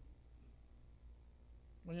 10.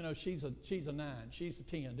 Well, you know, she's a 9, she's a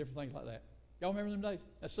 10, different things like that. Y'all remember them days?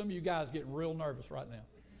 That's some of you guys getting real nervous right now.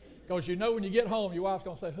 Because you know when you get home, your wife's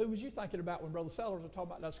going to say, who was you thinking about when Brother Sellers was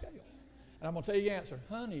talking about that scale? And I'm going to tell you the answer.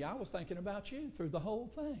 Honey, I was thinking about you through the whole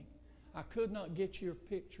thing. I could not get your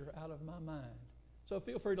picture out of my mind. So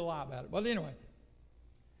feel free to lie about it. But anyway.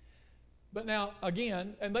 But now,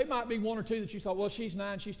 again, and they might be 1 or 2 that you thought, well, she's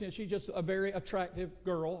 9, she's 10, she's just a very attractive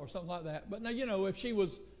girl or something like that. But now, you know, if she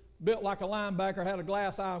was built like a linebacker, had a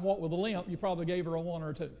glass eye, and walked with a limp, you probably gave her a 1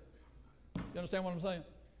 or a 2. You understand what I'm saying?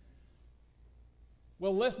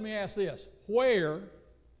 Well, let me ask this. Where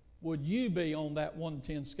would you be on that 1 to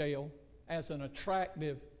 10 scale as an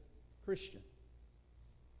attractive Christian?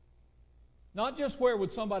 Not just where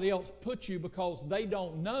would somebody else put you because they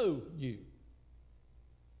don't know you.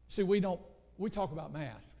 See, we talk about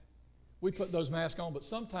masks. We put those masks on, but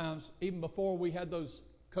sometimes, even before we had those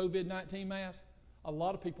COVID-19 masks, a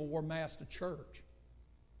lot of people wore masks to church.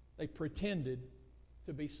 They pretended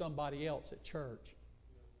to be somebody else at church.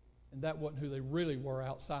 And that wasn't who they really were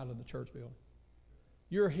outside of the church building.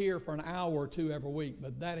 You're here for an hour or 2 every week,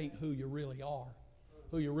 but that ain't who you really are.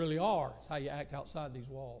 Who you really are is how you act outside these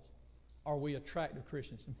walls. Are we attractive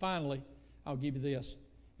Christians? And finally, I'll give you this,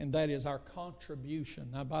 and that is our contribution.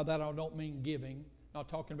 Now, by that I don't mean giving. Not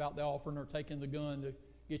talking about the offering or taking the gun to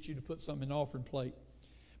get you to put something in the offering plate.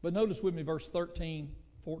 But notice with me verse 13,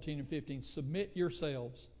 14, and 15. Submit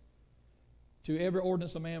yourselves to every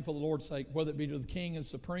ordinance of man for the Lord's sake, whether it be to the king as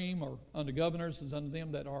supreme or unto governors as unto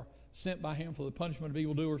them that are sent by him for the punishment of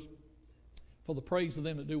evildoers, for the praise of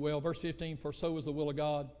them that do well. Verse 15, for so is the will of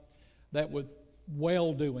God, that with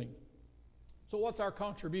well-doing. So what's our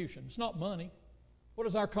contribution? It's not money. What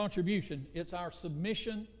is our contribution? It's our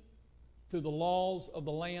submission to the laws of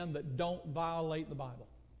the land that don't violate the Bible.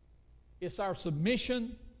 It's our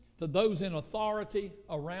submission to those in authority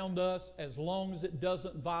around us as long as it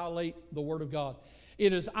doesn't violate the Word of God.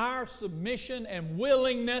 It is our submission and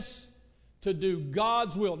willingness to do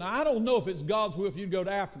God's will. Now, I don't know if it's God's will for you to go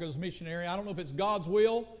to Africa as a missionary. I don't know if it's God's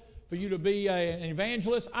will for you to be an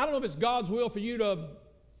evangelist. I don't know if it's God's will for you to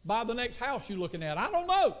buy the next house you're looking at. I don't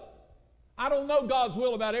know. I don't know God's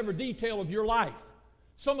will about every detail of your life.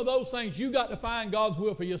 Some of those things you got to find God's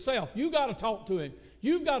will for yourself. You got to talk to Him.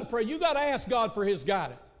 You've got to pray. You've got to ask God for His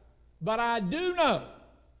guidance. But I do know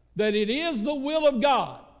that it is the will of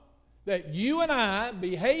God that you and I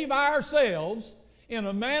behave ourselves in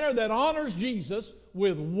a manner that honors Jesus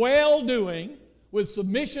with well-doing, with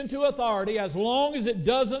submission to authority, as long as it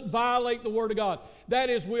doesn't violate the Word of God. That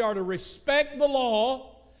is, we are to respect the law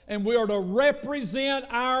and we are to represent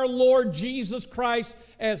our Lord Jesus Christ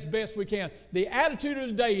as best we can. The attitude of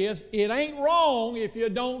the day is, it ain't wrong if you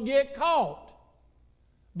don't get caught.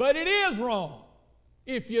 But it is wrong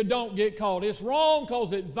if you don't get caught. It's wrong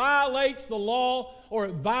because it violates the law or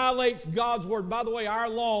it violates God's Word. By the way, our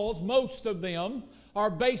laws, most of them, are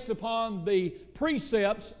based upon the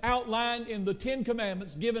precepts outlined in the 10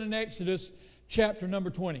 Commandments given in Exodus chapter number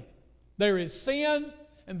 20. There is sin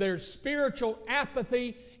and there's spiritual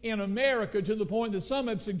apathy in America to the point that some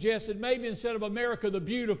have suggested maybe instead of America the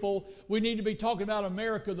beautiful, we need to be talking about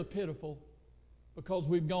America the pitiful, because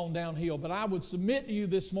we've gone downhill. But I would submit to you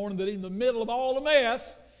this morning that in the middle of all the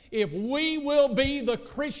mess, if we will be the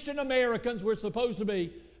Christian Americans we're supposed to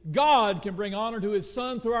be, God can bring honor to His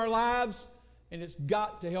Son through our lives, and it's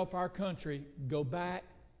got to help our country go back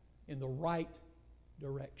in the right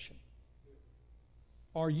direction.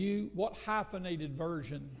 What hyphenated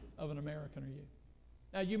version of an American are you?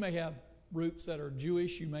 Now, you may have roots that are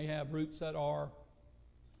Jewish. You may have roots that are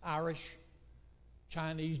Irish,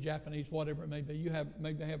 Chinese, Japanese, whatever it may be. You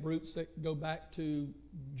maybe have roots that go back to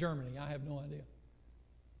Germany. I have no idea.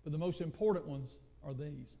 But the most important ones are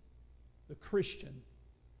these: the Christian,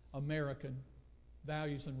 American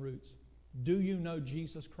values and roots. Do you know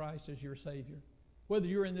Jesus Christ as your Savior? Whether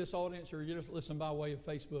you're in this audience or you're just listening by way of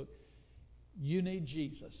Facebook, you need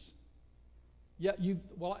Jesus. Yeah,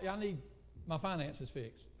 I need my finances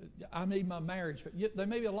fixed. I need my marriage fixed. There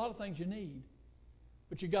may be a lot of things you need,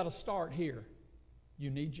 but you've got to start here. You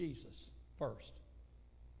need Jesus first.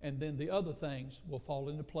 And then the other things will fall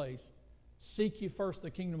into place. Seek ye first the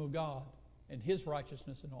kingdom of God and His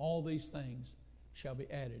righteousness, and all these things shall be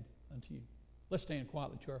added unto you. Let's stand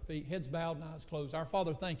quietly to our feet, heads bowed and eyes closed. Our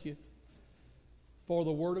Father, thank you for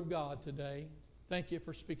the Word of God today. Thank you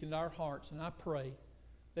for speaking to our hearts, and I pray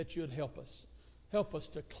that you'd help us. Help us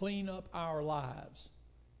to clean up our lives,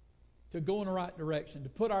 to go in the right direction, to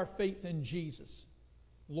put our faith in Jesus.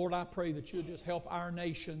 Lord, I pray that you'll just help our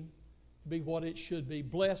nation be what it should be.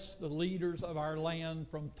 Bless the leaders of our land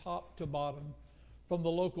from top to bottom, from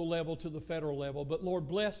the local level to the federal level. But Lord,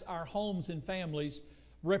 bless our homes and families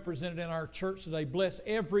represented in our church today. Bless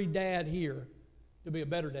every dad here to be a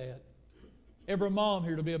better dad. Every mom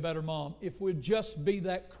here to be a better mom. If we'd just be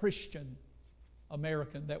that Christian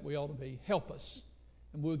American that we ought to be, help us.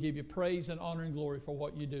 And we'll give you praise and honor and glory for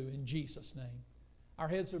what you do in Jesus' name. Our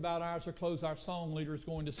heads are bowed, our eyes are closed. Our song leader is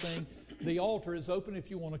going to sing. The altar is open if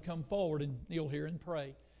you want to come forward and kneel here and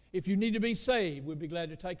pray. If you need to be saved, we'd be glad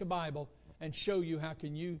to take a Bible and show you how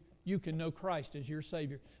you can know Christ as your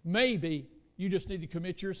Savior. Maybe you just need to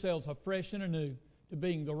commit yourselves afresh and anew to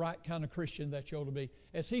being the right kind of Christian that you ought to be.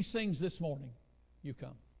 As he sings this morning, you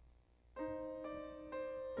come.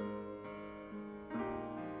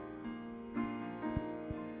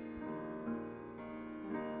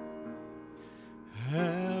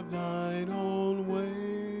 Have thine own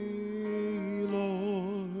way,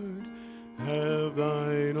 Lord, have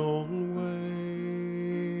thine own way.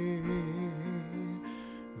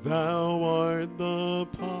 Thou art the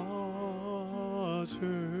potter,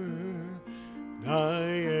 I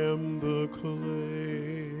am the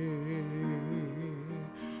clay.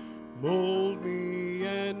 Mold me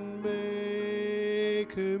and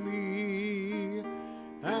make me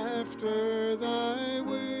after thy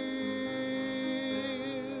will.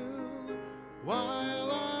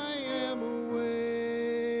 While I am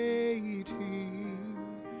waiting,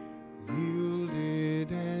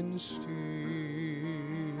 yielded and still,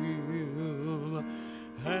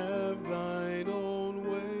 have thine own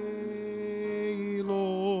way,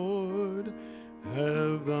 Lord,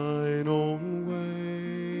 have thine own way.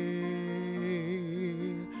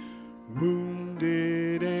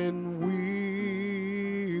 Wounded and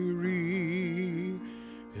weary,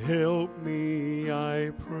 help me,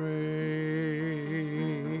 I pray.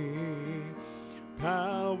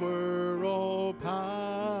 Power, all power,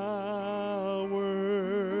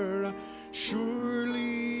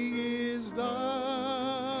 surely is thine.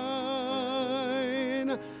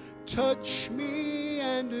 Touch me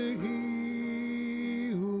and heal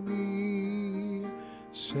me,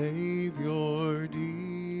 Savior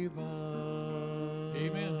divine.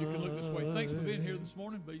 Amen. You can look this way. Thanks for being here this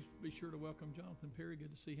morning. Be sure to welcome Jonathan Perry.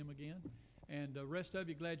 Good to see him again. And the rest of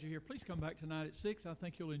you, glad you're here. Please come back tonight at 6. I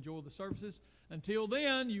think you'll enjoy the services. Until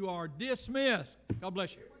then, you are dismissed. God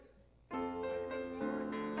bless you.